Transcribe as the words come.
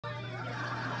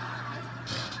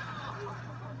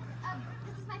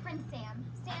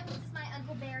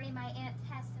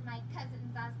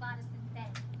Oslatus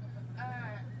and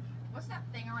Faye. What's that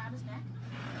thing around his neck?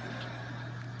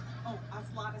 Oh,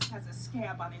 Oslatus has a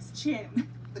scab on his chin.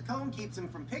 The cone keeps him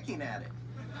from picking at it.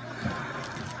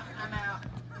 I'm out.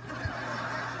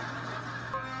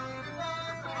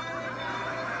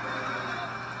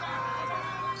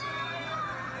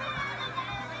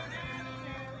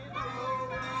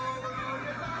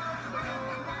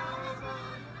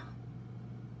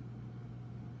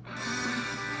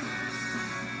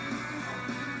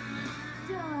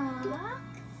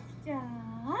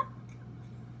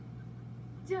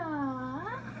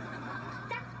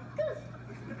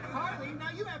 Harley, now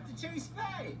you have to chase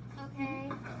Faye. Okay.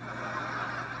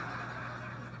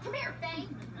 Come here, Faye.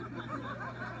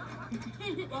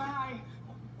 Bye.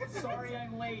 Sorry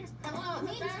I'm late. Hello,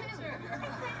 Me too.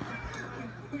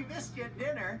 We missed you at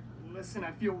dinner. Listen,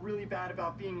 I feel really bad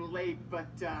about being late, but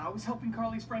I was helping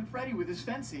Carly's friend Freddie with his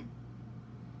fencing.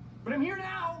 But I'm here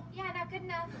now. Yeah, not good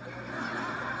enough.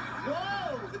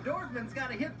 Whoa, the Dorfman's got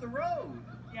to hit the road.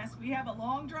 Yes, we have a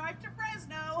long drive to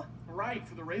Fresno. Right,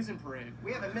 for the Raisin Parade.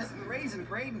 We haven't missed the Raisin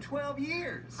Parade in 12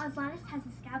 years. Oslatus has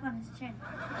a scab on his chin.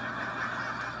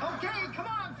 Okay, come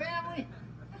on, family.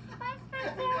 Bye,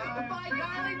 Spencer. Bye,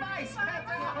 Golly. Bye,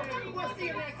 Spencer. We'll see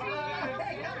you next week.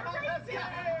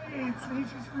 Yay, it's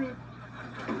nature's fruit.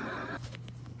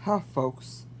 Hi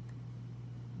folks,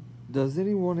 does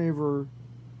anyone ever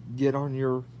get on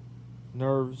your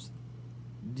nerves?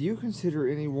 Do you consider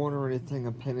anyone or anything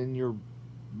a pain in your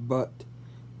butt,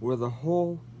 where the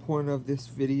whole point of this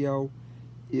video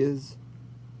is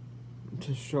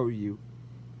to show you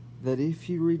that if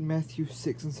you read Matthew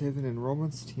 6 and 7 and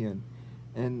Romans 10,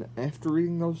 and after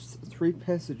reading those three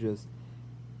passages,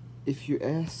 if you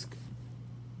ask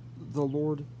the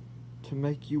Lord to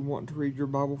make you want to read your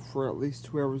Bible for at least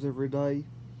 2 hours every day,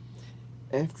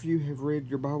 after you have read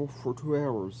your Bible for 2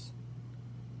 hours,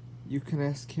 you can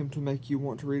ask Him to make you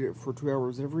want to read it for 2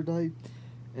 hours every day,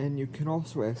 and you can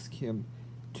also ask Him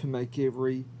to make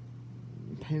every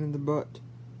pain in the butt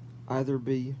either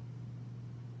be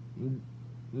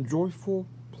joyful,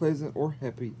 pleasant, or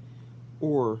happy,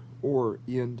 or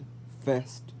end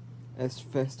as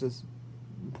fast as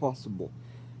possible.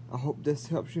 I hope this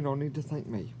helps. You don't need to thank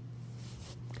me.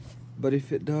 But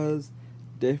if it does,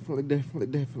 definitely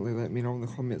let me know in the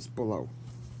comments below.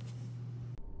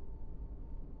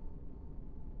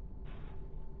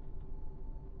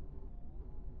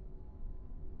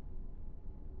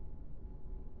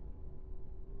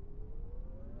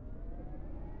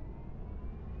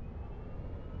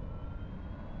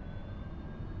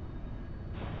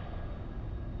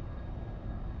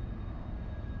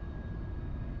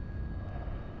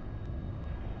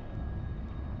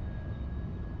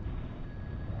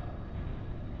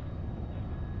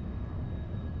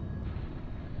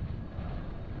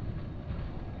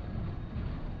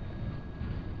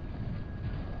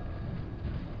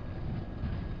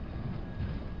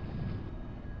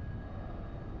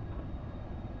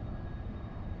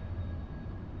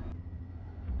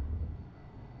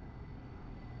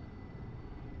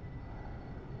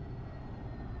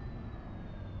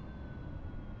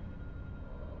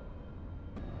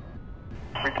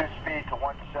 Reduce speed to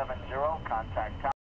 170, contact